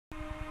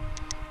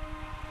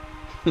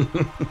I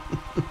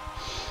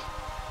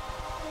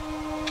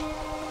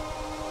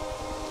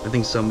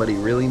think somebody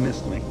really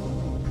missed me.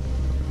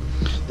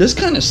 This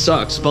kind of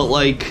sucks, but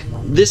like,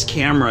 this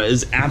camera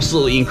is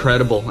absolutely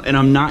incredible, and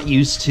I'm not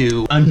used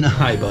to...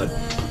 Hi, bud.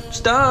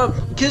 Stop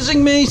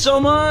kissing me so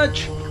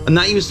much! I'm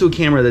not used to a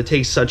camera that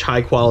takes such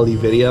high quality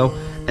video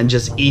and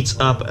just eats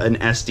up an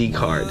SD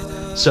card.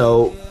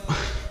 So,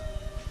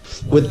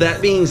 with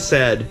that being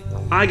said,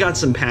 I got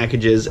some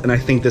packages, and I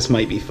think this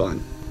might be fun.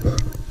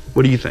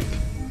 What do you think?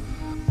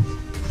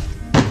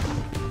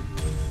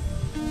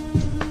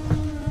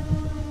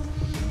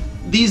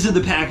 These are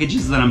the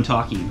packages that I'm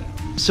talking about.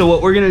 So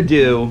what we're gonna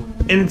do,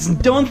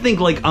 and don't think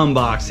like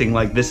unboxing,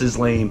 like this is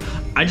lame.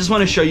 I just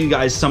wanna show you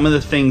guys some of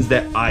the things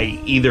that I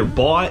either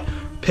bought,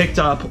 picked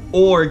up,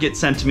 or get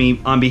sent to me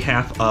on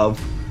behalf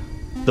of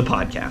the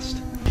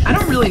podcast. I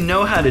don't really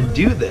know how to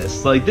do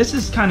this. Like, this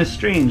is kind of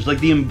strange. Like,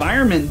 the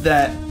environment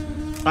that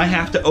I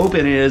have to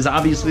open is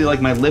obviously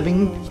like my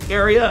living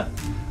area.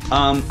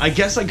 I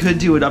guess I could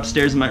do it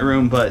upstairs in my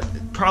room, but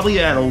probably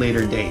at a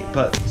later date.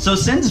 But so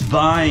since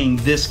buying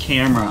this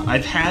camera,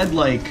 I've had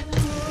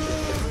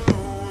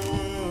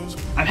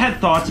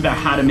thoughts about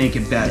how to make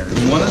it better.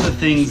 And one of the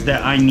things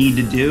that I need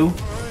to do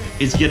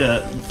is get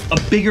a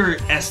bigger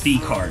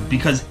SD card,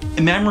 because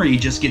memory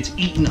just gets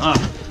eaten up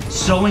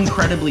so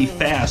incredibly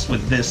fast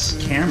with this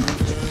camera.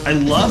 I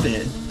love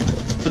it,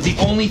 but the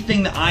only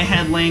thing that I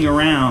had laying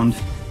around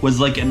was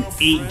like an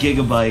 8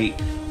 GB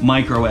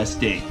micro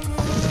SD.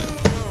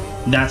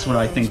 That's what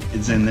I think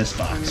is in this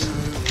box.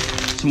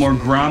 Some more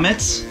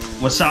grommets,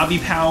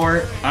 wasabi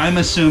power. I'm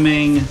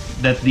assuming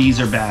that these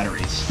are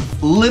batteries.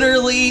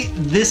 Literally,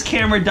 this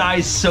camera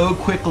dies so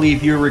quickly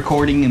if you're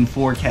recording in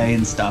 4K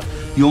and stuff.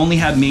 You only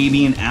have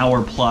maybe an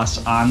hour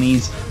plus on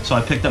these, so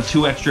I picked up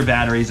 2 extra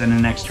batteries and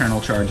an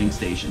external charging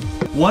station.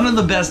 One of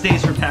the best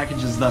days for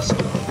packages thus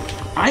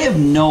far. I have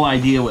no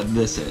idea what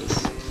this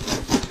is.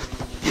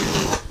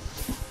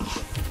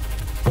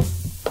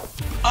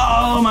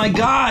 Oh my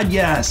God,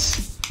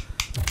 yes!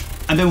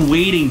 I've been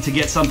waiting to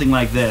get something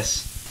like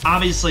this.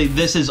 Obviously,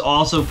 this is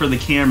also for the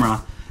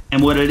camera,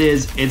 and what it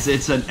is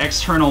it's an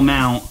external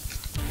mount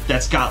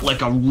that's got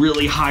like a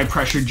really high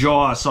pressure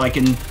jaw, so I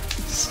can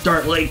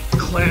start like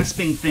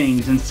clasping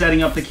things and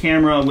setting up the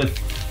camera with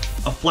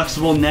a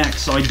flexible neck,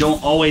 so I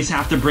don't always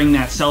have to bring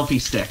that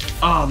selfie stick.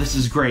 Oh, this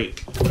is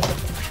great.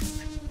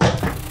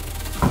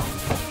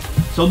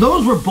 So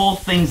those were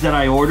both things that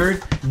I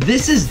ordered.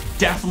 This is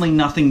definitely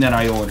nothing that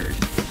I ordered.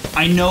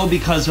 I know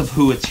because of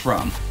who it's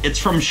from. It's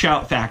from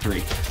Shout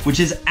Factory, which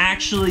is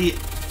actually,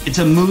 it's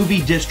a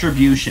movie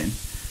distribution.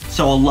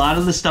 So a lot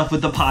of the stuff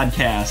with the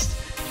podcast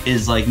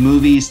is like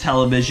movies,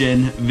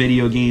 television,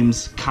 video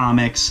games,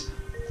 comics,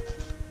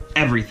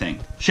 everything.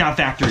 Shout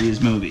Factory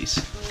is movies.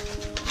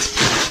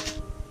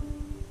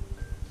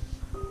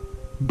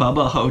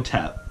 Bubba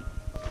Hotep.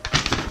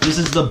 This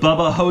is the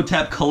Bubba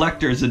Hotep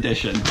Collector's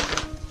Edition.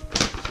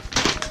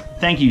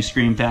 Thank you,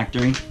 Scream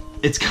Factory.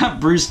 It's got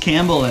Bruce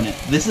Campbell in it.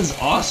 This is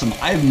awesome.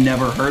 I've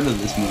never heard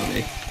of this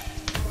movie.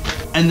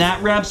 And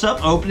that wraps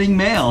up opening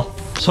mail.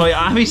 So I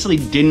obviously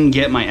didn't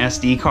get my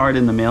SD card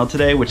in the mail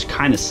today, which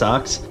kind of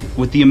sucks.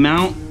 With the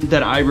amount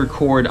that I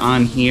record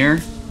on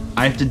here,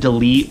 I have to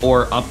delete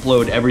or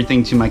upload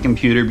everything to my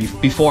computer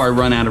before I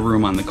run out of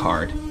room on the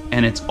card.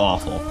 And it's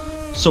awful.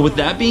 So with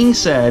that being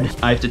said,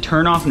 I have to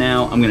turn off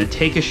now. I'm gonna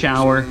take a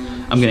shower.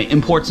 I'm gonna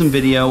import some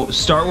video,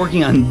 start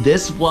working on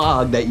this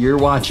vlog that you're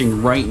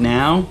watching right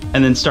now,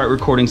 and then start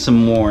recording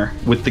some more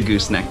with the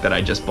gooseneck that I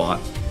just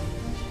bought.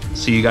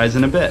 See you guys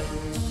in a bit.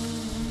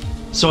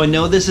 So I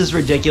know this is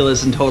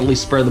ridiculous and totally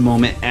spur of the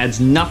moment,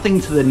 adds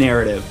nothing to the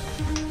narrative,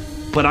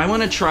 but I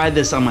wanna try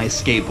this on my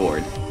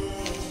skateboard.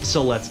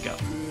 So let's go.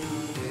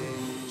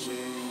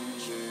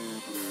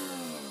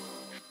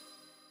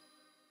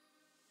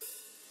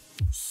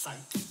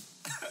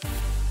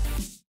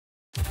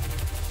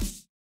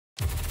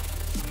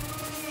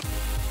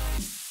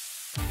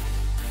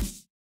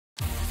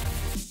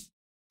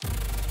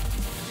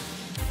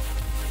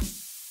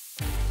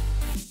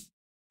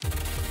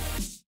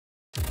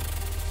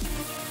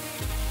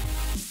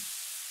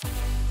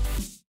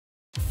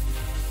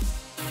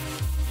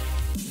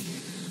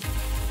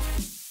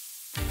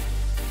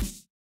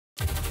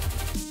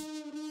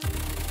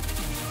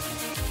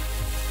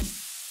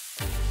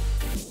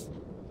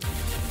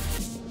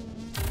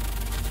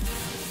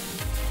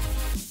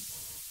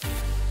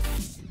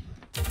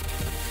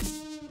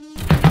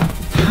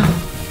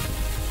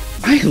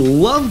 I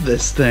love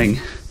this thing.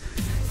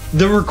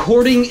 The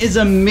recording is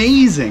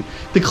amazing.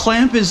 The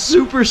clamp is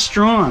super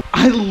strong.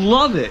 I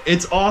love it.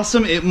 It's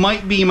awesome. It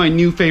might be my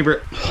new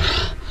favorite.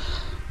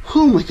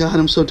 Oh my God,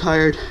 I'm so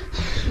tired.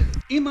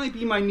 It might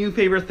be my new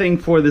favorite thing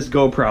for this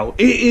GoPro.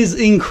 It is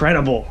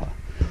incredible.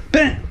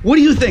 Ben, what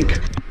do you think?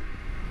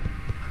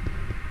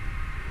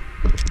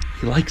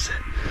 He likes it.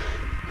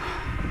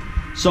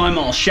 So I'm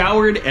all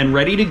showered and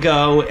ready to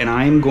go, and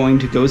I'm going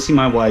to go see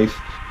my wife.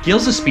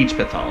 Gail's a speech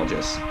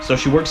pathologist, so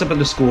she works up at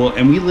the school,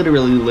 and we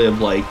literally live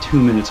like 2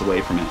 minutes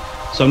away from it.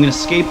 So I'm gonna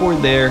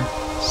skateboard there,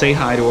 say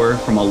hi to her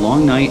from a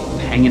long night of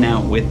hanging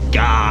out with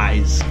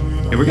guys.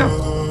 Here we go.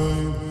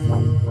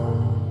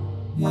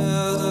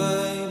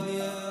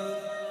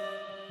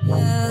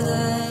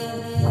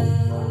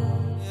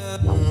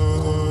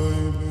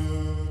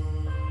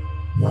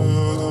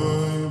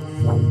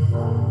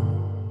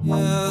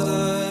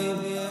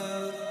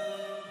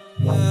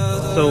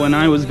 So when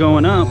I was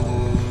going up,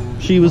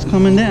 she was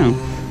coming down.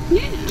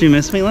 Yeah. Did you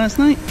miss me last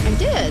night? I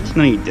did.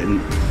 No, you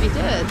didn't. I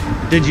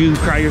did. Did you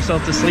cry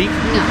yourself to sleep?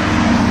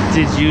 No.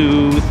 Did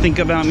you think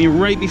about me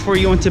right before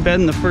you went to bed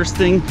and the first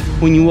thing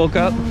when you woke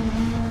up?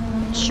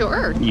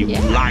 Sure. You yeah.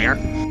 liar.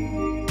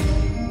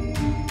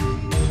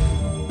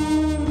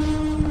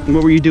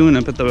 What were you doing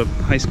up at the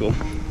high school?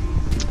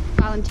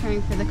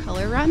 Volunteering for the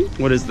color run.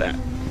 What is that?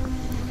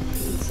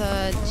 It's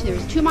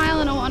there's a 2 mile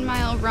and a 1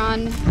 mile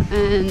run,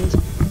 and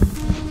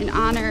in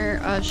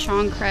honor of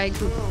Sean Craig,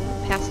 who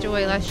passed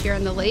away last year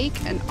on the lake,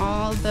 and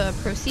all the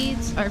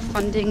proceeds are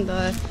funding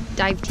the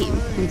dive team.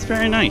 It's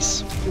very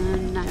nice.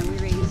 And we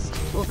raised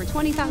over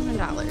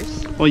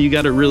 $20,000. Well, you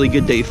got a really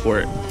good day for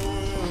it.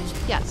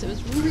 Yes, it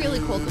was really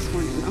cold this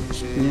morning though.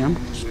 Yeah.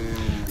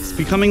 It's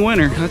becoming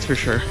winter, that's for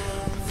sure.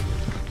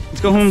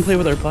 Let's go home and play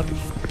with our puppy.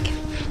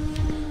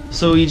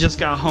 So we just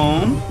got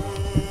home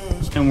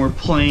and we're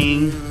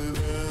playing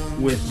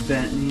with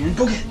Bentley.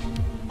 Go get it.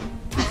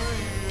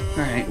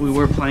 Alright, we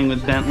were playing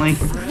with Bentley.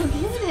 Go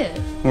get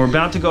it. We're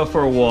about to go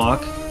for a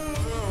walk.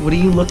 What are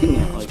you looking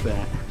at like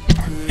that?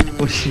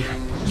 What's your... You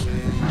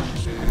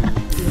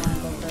wanna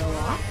go for a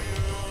walk?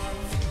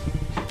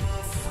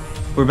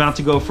 We're about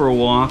to go for a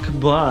walk,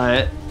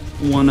 but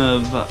one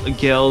of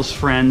Gail's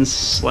friends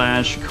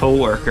slash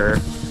co-worker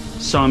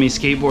saw me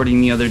skateboarding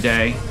the other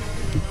day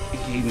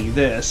and gave me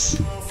this,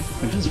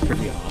 which is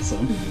pretty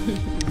awesome.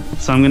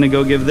 So I'm gonna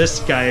go give this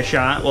guy a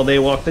shot while they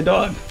walk the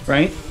dog,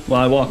 right?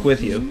 While I walk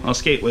with you. I'll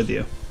skate with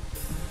you.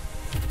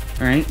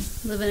 All right?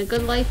 Living a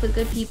good life with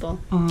good people.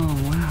 Oh,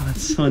 wow,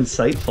 that's so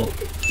insightful.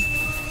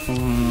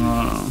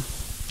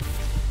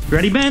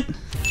 Ready, Bent?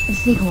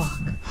 Let's take a walk.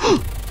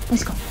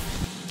 Let's go.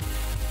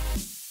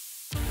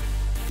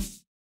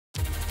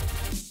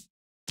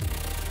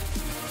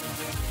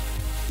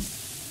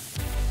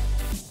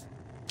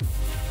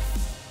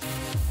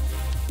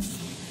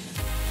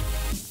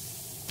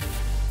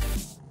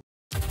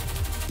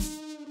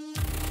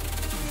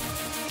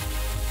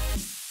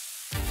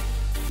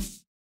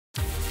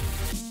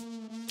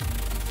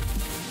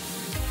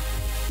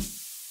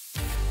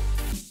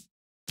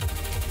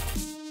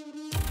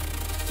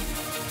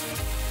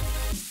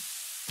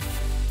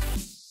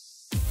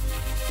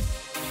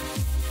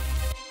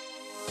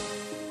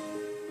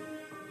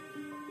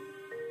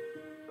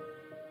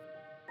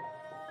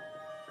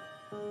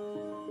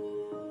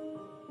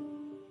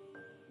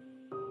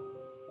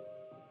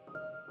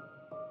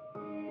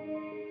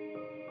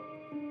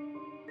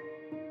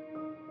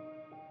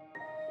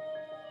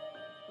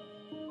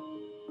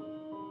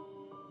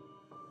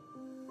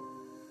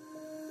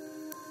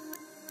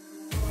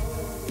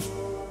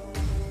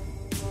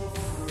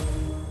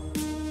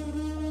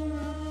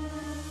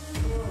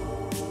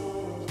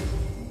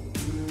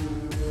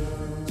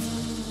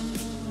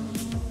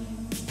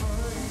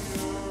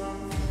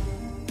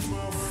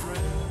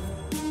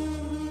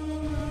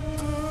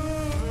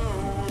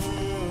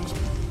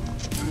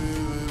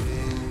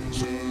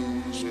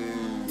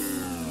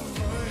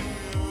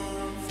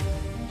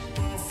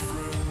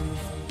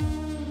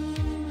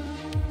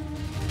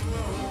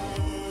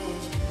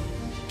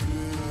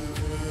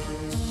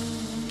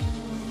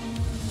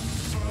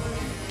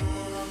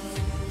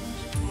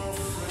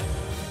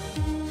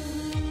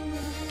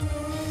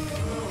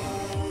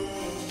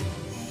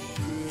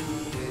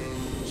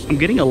 I'm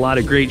getting a lot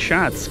of great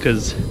shots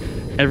because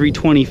every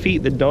 20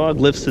 feet the dog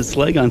lifts his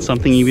leg on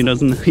something even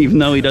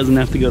though he doesn't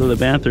have to go to the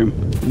bathroom.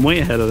 I'm way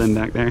ahead of them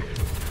back there.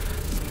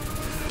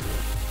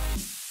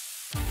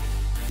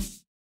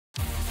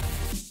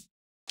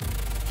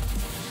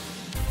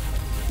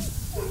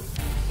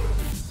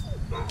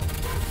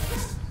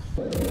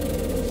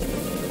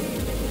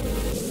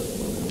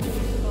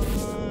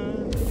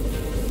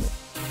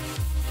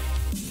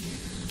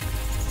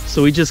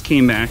 So we just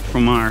came back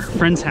from our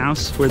friend's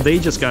house where they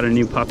just got a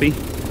new puppy.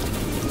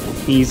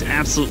 He's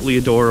absolutely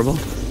adorable.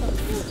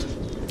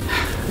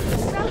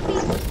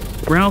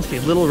 Ralphie,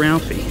 little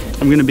Ralphie.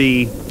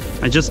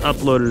 I just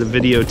uploaded a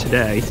video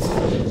today,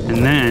 and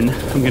then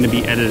I'm gonna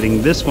be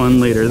editing this one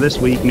later this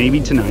week,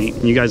 maybe tonight.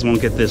 And you guys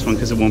won't get this one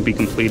because it won't be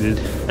completed,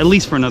 at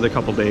least for another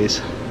couple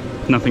days.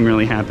 Nothing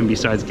really happened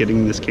besides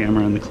getting this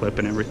camera and the clip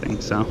and everything,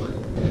 so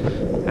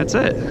that's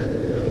it.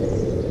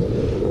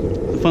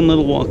 A fun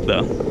little walk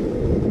though.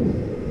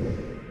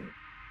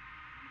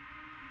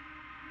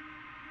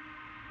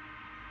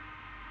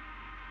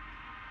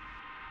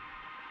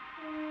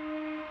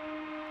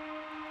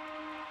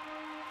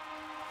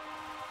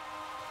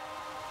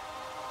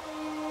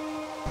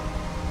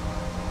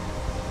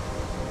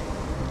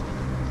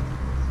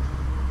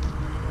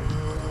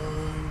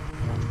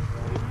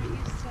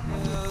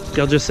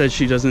 Gail just said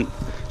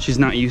she's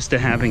not used to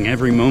having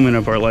every moment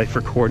of our life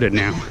recorded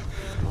now.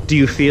 Do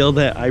you feel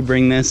that I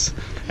bring this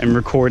and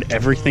record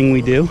everything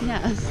we do?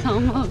 Yes,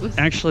 almost.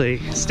 Actually,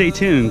 stay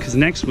tuned, because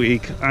next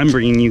week I'm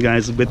bringing you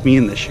guys with me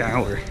in the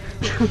shower.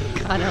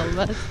 God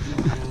help us.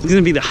 It's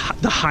gonna be the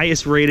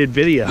highest rated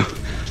video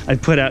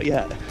I've put out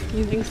yet.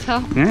 You think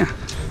so? Yeah.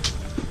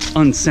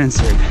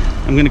 Uncensored.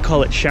 I'm gonna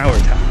call it shower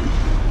time.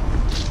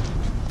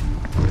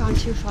 Gone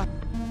too far.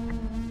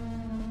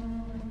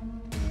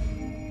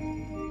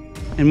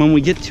 And when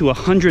we get to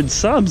 100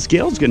 subs,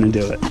 Gail's gonna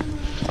do it.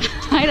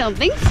 I don't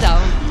think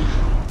so.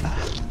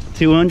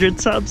 200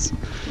 subs?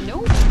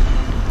 Nope.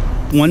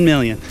 1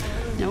 million.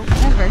 Nope,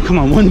 never. Come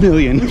on, 1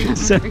 million.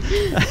 So,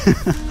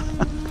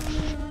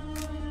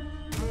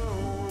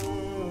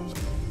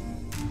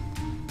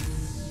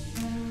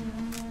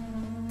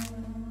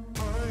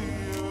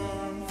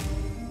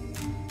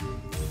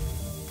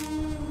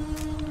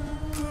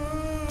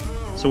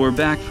 so we're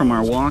back from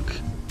our walk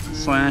 /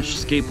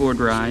 skateboard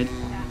ride.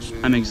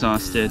 I'm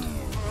exhausted.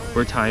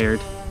 We're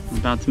tired. I'm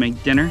about to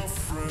make dinner.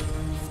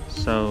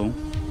 So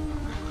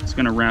it's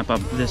gonna wrap up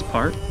this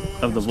part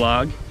of the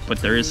vlog, but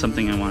there is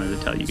something I wanted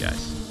to tell you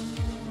guys.